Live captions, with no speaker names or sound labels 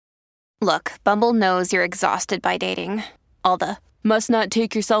Look, Bumble knows you're exhausted by dating. All the, must not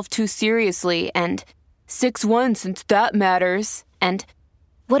take yourself too seriously, and 6'1" since that matters, and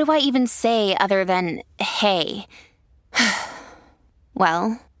what do I even say other than, hey?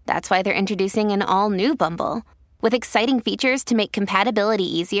 Well, that's why they're introducing an all-new Bumble, with exciting features to make compatibility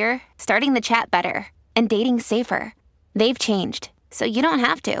easier, starting the chat better, and dating safer. They've changed, so you don't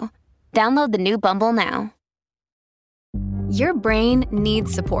have to. Download the new Bumble now. Your brain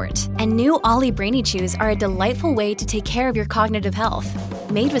needs support, and new Ollie Brainy Chews are a delightful way to take care of your cognitive health.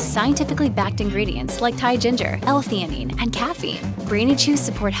 Made with scientifically backed ingredients like Thai ginger, L-theanine, and caffeine, Brainy Chews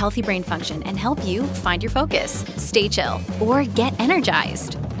support healthy brain function and help you find your focus, stay chill, or get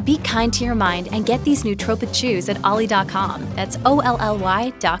energized. Be kind to your mind and get these nootropic chews at ollie.com. That's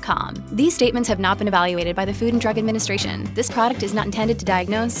OLLY.com. These statements have not been evaluated by the Food and Drug Administration. This product is not intended to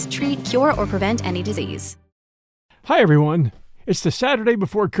diagnose, treat, cure, or prevent any disease. Hi, everyone. It's the Saturday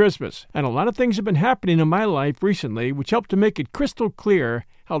before Christmas, and a lot of things have been happening in my life recently which help to make it crystal clear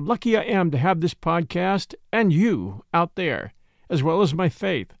how lucky I am to have this podcast and you out there, as well as my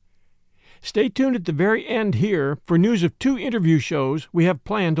faith. Stay tuned at the very end here for news of 2 interview shows we have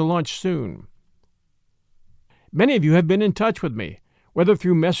planned to launch soon. Many of you have been in touch with me, whether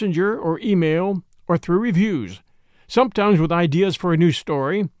through Messenger or email or through reviews, sometimes with ideas for a new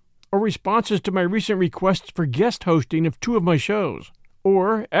story, or responses to my recent requests for guest hosting of 2 of my shows,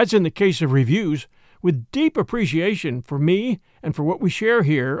 or, as in the case of reviews, with deep appreciation for me and for what we share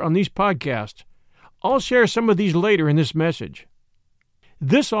here on these podcasts. I'll share some of these later in this message.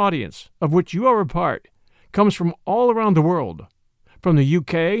 This audience, of which you are a part, comes from all around the world, from the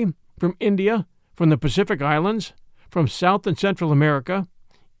UK, from India, from the Pacific Islands, from South and Central America,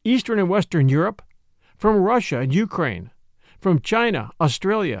 Eastern and Western Europe, from Russia and Ukraine, from China,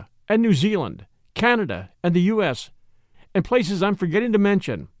 Australia, and New Zealand, Canada, and the U.S., and places I'm forgetting to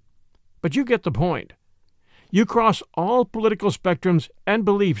mention. But you get the point. You cross all political spectrums and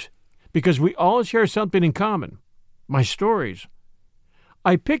beliefs because we all share something in common, my stories.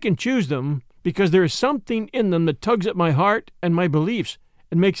 I pick and choose them because there is something in them that tugs at my heart and my beliefs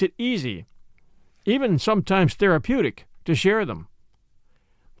and makes it easy, even sometimes therapeutic, to share them.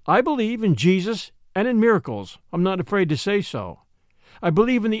 I believe in Jesus and in miracles. I'm not afraid to say so. I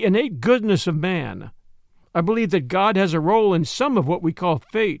believe in the innate goodness of man. I believe that God has a role in some of what we call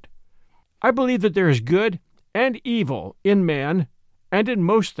fate. I believe that there is good and evil in man and in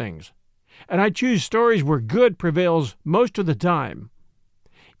most things, and I choose stories where good prevails most of the time.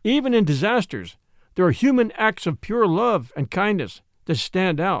 Even in disasters, there are human acts of pure love and kindness that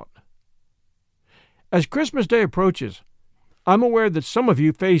stand out. As Christmas Day approaches, I'm aware that some of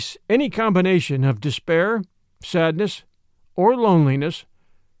you face any combination of despair, sadness, or loneliness,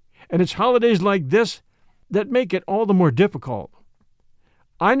 and it's holidays like this that make it all the more difficult.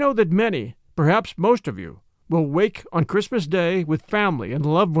 I know that many, perhaps most of you, will wake on Christmas Day with family and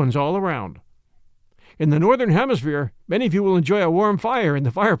loved ones all around. In the Northern Hemisphere, many of you will enjoy a warm fire in the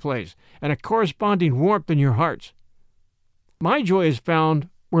fireplace and a corresponding warmth in your hearts. My joy is found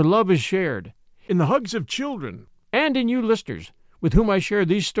where love is shared, in the hugs of children, and in you listeners, with whom I share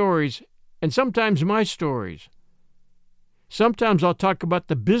these stories and sometimes my stories. Sometimes I'll talk about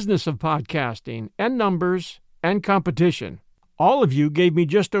the business of podcasting and numbers and competition. All of you gave me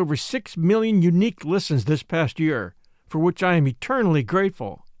just over 6 million unique listens this past year, for which I am eternally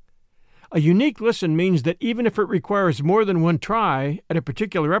grateful. A unique listen means that even if it requires more than one try at a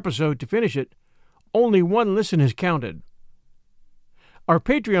particular episode to finish it, only one listen is counted. Our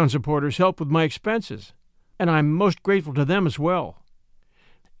Patreon supporters help with my expenses, and I'm most grateful to them as well.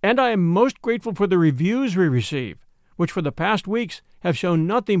 And I am most grateful for the reviews we receive, which for the past weeks have shown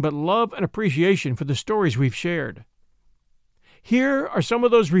nothing but love and appreciation for the stories we've shared. Here are some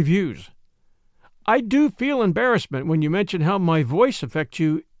of those reviews. I do feel embarrassment when you mention how my voice affects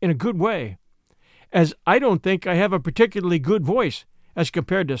you in a good way, as I don't think I have a particularly good voice as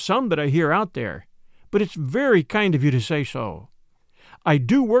compared to some that I hear out there, but it's very kind of you to say so. I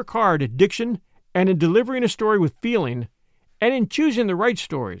do work hard at diction and in delivering a story with feeling and in choosing the right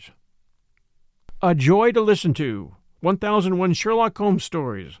stories. A joy to listen to. 1001 Sherlock Holmes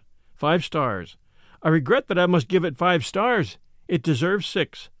Stories. 5 stars. I regret that I must give it 5 stars. It deserves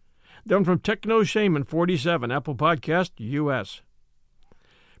 6. Then from Techno Shaman 47, Apple Podcast, U.S.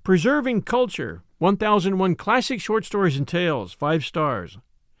 Preserving Culture. 1001 Classic Short Stories and Tales. 5 stars.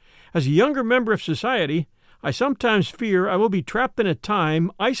 As a younger member of society, I sometimes fear I will be trapped in a time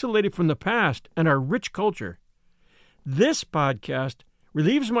isolated from the past and our rich culture. This podcast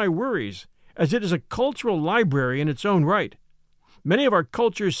relieves my worries, as it is a cultural library in its own right. Many of our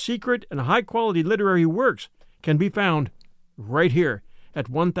culture's secret and high-quality literary works can be found right here, at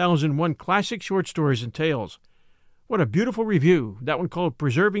 1001 Classic Short Stories and Tales. What a beautiful review. That one called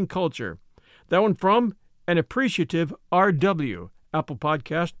Preserving Culture. That one from an appreciative RW, Apple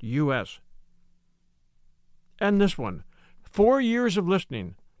Podcast US. And this one, 4 years of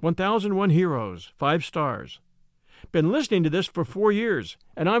listening, 1001 Heroes, 5 stars. Been listening to this for 4 years,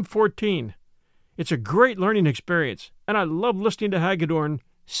 and I'm 14. It's a great learning experience, and I love listening to Hagedorn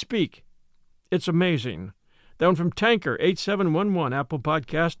speak. It's amazing. That one from Tanker, 8711, Apple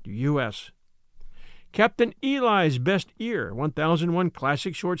Podcast US. Captain Eli's Best Ear, 1001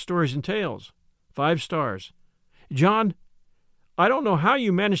 Classic Short Stories and Tales, 5 stars. John, I don't know how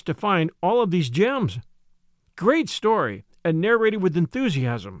you managed to find all of these gems. Great story, and narrated with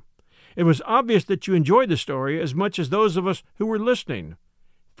enthusiasm. It was obvious that you enjoyed the story as much as those of us who were listening.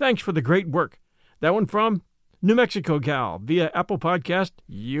 Thanks for the great work. That one from New Mexico Gal via Apple Podcast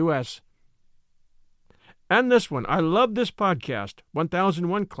US. And this one, I love this podcast,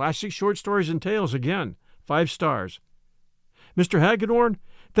 1001 Classic Short Stories and Tales again, 5 stars. Mr. Hagedorn,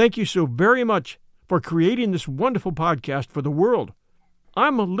 thank you so very much for creating this wonderful podcast for the world.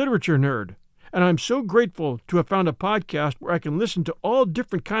 I'm a literature nerd, and I'm so grateful to have found a podcast where I can listen to all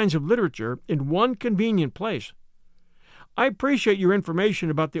different kinds of literature in one convenient place. I appreciate your information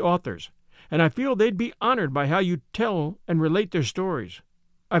about the authors, and I feel they'd be honored by how you tell and relate their stories.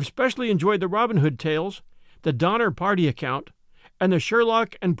 I've especially enjoyed the Robin Hood tales, the Donner Party account, and the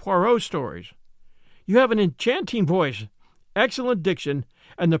Sherlock and Poirot stories. You have an enchanting voice, excellent diction,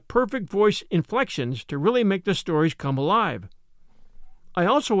 and the perfect voice inflections to really make the stories come alive. I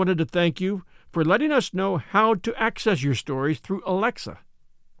also wanted to thank you for letting us know how to access your stories through Alexa.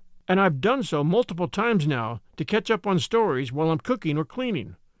 And I've done so multiple times now to catch up on stories while I'm cooking or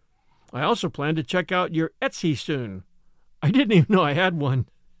cleaning. I also plan to check out your Etsy soon. I didn't even know I had one.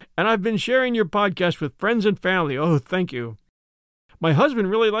 And I've been sharing your podcast with friends and family. Oh, thank you. My husband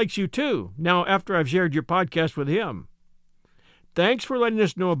really likes you too, now after I've shared your podcast with him. Thanks for letting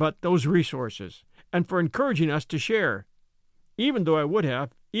us know about those resources and for encouraging us to share. Even though I would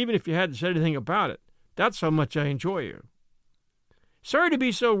have, even if you hadn't said anything about it. That's how much I enjoy you. Sorry to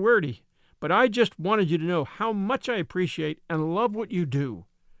be so wordy, but I just wanted you to know how much I appreciate and love what you do.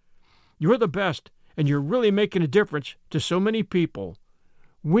 You're the best, and you're really making a difference to so many people.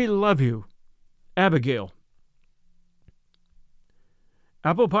 We love you. Abigail.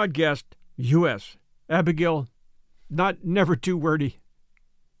 Apple Podcast US. Abigail, never too wordy.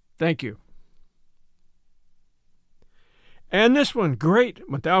 Thank you. And this one, great,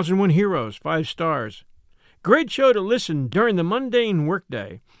 1001 Heroes, 5 stars. Great show to listen during the mundane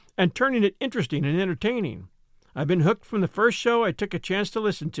workday and turning it interesting and entertaining. I've been hooked from the first show I took a chance to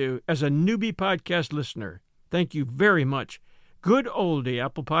listen to as a newbie podcast listener. Thank you very much. Good oldie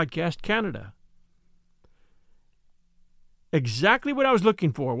Apple Podcast Canada. Exactly what I was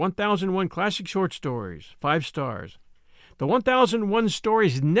looking for, 1001 Classic Short Stories, 5 stars. The 1001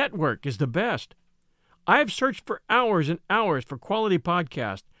 Stories Network is the best. I have searched for hours and hours for quality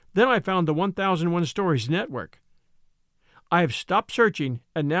podcasts. Then I found the 1001 Stories Network. I have stopped searching,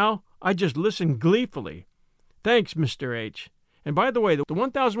 and now I just listen gleefully. Thanks, Mr. H. And by the way, the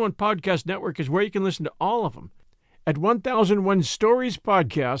 1001 Podcast Network is where you can listen to all of them at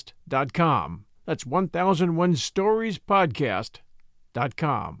 1001storiespodcast.com. That's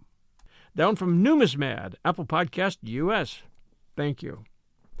 1001storiespodcast.com. Down from Numismad, Apple Podcast US. Thank you.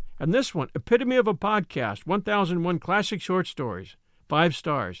 And this one, Epitome of a Podcast, 1001 Classic Short Stories, 5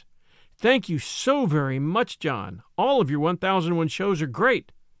 stars. Thank you so very much, John. All of your 1001 shows are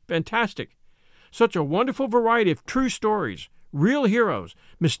great. Fantastic. Such a wonderful variety of true stories, real heroes,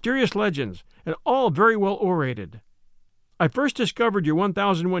 mysterious legends, and all very well orated. I first discovered your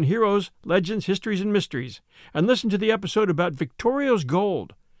 1001 Heroes, Legends, Histories, and Mysteries, and listened to the episode about Victorio's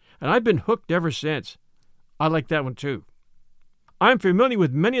Gold, and I've been hooked ever since. I like that one too. I'm familiar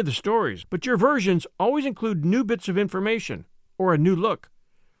with many of the stories, but your versions always include new bits of information, or a new look.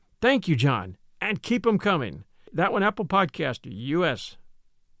 Thank you, John, and keep them coming. That one, Apple Podcast US.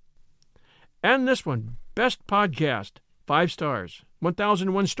 And this one, Best Podcast, 5 stars,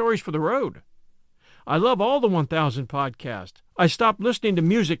 1001 Stories for the Road. I love all the 1000 podcasts. I stopped listening to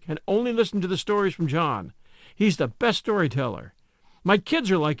music and only listen to the stories from John. He's the best storyteller. My kids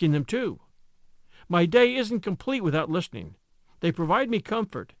are liking them too. My day isn't complete without listening. They provide me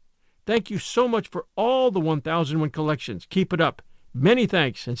comfort. Thank you so much for all the 1001 collections. Keep it up. Many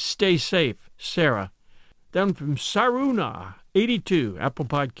thanks and stay safe, Sarah. Down from Saruna, 82, Apple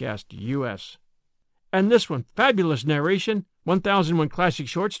Podcast US. And this one, fabulous narration, 1001 Classic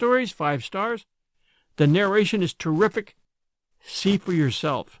Short Stories, 5 stars. The narration is terrific. See for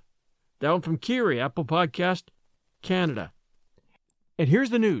yourself. That one from Kiri, Apple Podcast Canada. And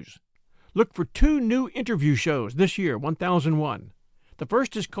here's the news. Look for 2 new interview shows this year, 1001. The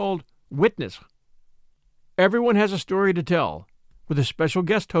first is called Witness. Everyone has a story to tell, with a special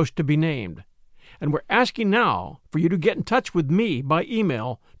guest host to be named. And we're asking now for you to get in touch with me by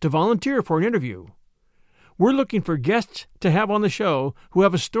email to volunteer for an interview. We're looking for guests to have on the show who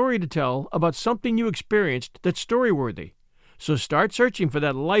have a story to tell about something you experienced that's story-worthy. So start searching for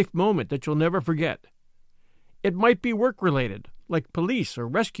that life moment that you'll never forget. It might be work-related, like police or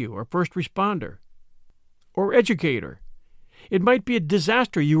rescue or first responder, or educator. It might be a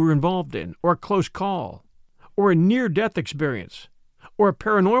disaster you were involved in, or a close call, or a near-death experience, or a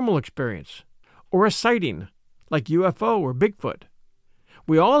paranormal experience, or a sighting, like UFO or Bigfoot.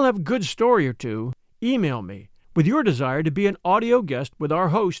 We all have a good story or two. Email me with your desire to be an audio guest with our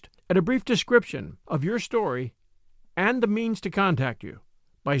host and a brief description of your story and the means to contact you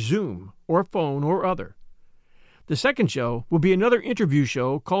by Zoom or phone or other. The second show will be another interview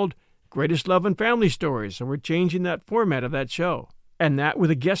show called Greatest Love and Family Stories, and we're changing that format of that show, and that with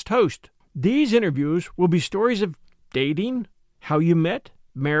a guest host. These interviews will be stories of dating, how you met,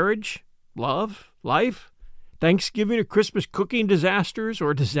 marriage, love, life, Thanksgiving or Christmas cooking disasters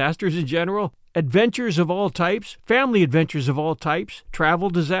or disasters in general, adventures of all types, family adventures of all types, travel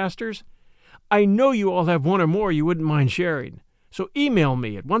disasters. I know you all have one or more you wouldn't mind sharing. So email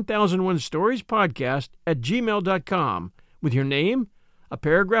me at 1001storiespodcast@gmail.com with your name, a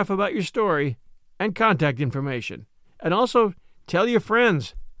paragraph about your story, and contact information. And also tell your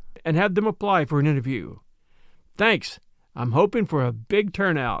friends and have them apply for an interview. Thanks. I'm hoping for a big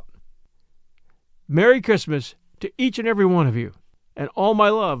turnout. Merry Christmas to each and every one of you, and all my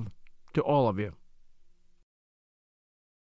love to all of you.